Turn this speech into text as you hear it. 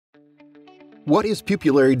What is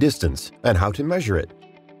pupillary distance and how to measure it?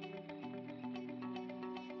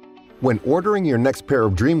 When ordering your next pair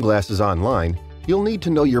of dream glasses online, you'll need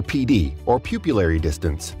to know your PD, or pupillary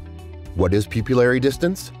distance. What is pupillary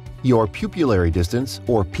distance? Your pupillary distance,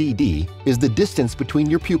 or PD, is the distance between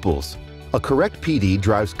your pupils. A correct PD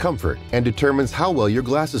drives comfort and determines how well your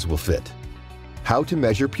glasses will fit. How to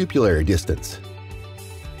measure pupillary distance.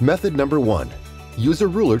 Method number 1. Use a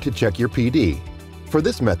ruler to check your PD. For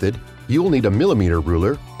this method, you will need a millimeter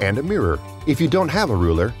ruler and a mirror. If you don't have a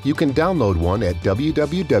ruler, you can download one at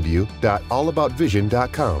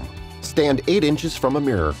www.allaboutvision.com. Stand 8 inches from a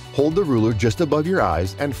mirror, hold the ruler just above your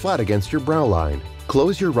eyes and flat against your brow line.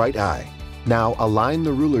 Close your right eye. Now align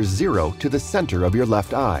the ruler's 0 to the center of your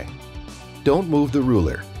left eye. Don't move the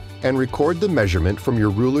ruler, and record the measurement from your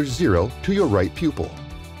ruler's 0 to your right pupil.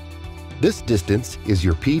 This distance is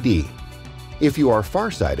your PD. If you are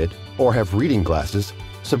farsighted or have reading glasses,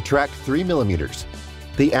 subtract 3 millimeters.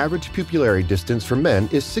 The average pupillary distance for men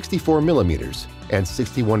is 64 millimeters and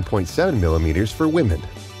 61.7 millimeters for women.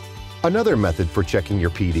 Another method for checking your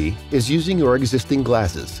PD is using your existing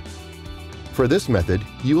glasses. For this method,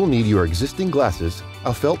 you will need your existing glasses,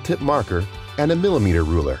 a felt tip marker, and a millimeter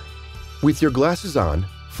ruler. With your glasses on,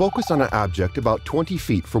 focus on an object about 20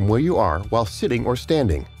 feet from where you are while sitting or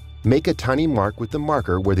standing. Make a tiny mark with the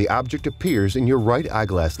marker where the object appears in your right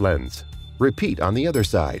eyeglass lens. Repeat on the other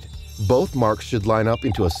side. Both marks should line up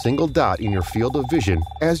into a single dot in your field of vision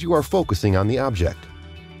as you are focusing on the object.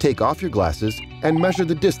 Take off your glasses and measure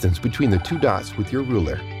the distance between the two dots with your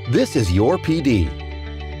ruler. This is your PD.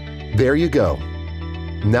 There you go.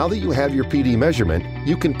 Now that you have your PD measurement,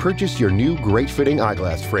 you can purchase your new great-fitting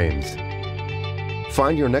eyeglass frames.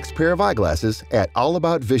 Find your next pair of eyeglasses at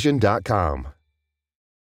allaboutvision.com.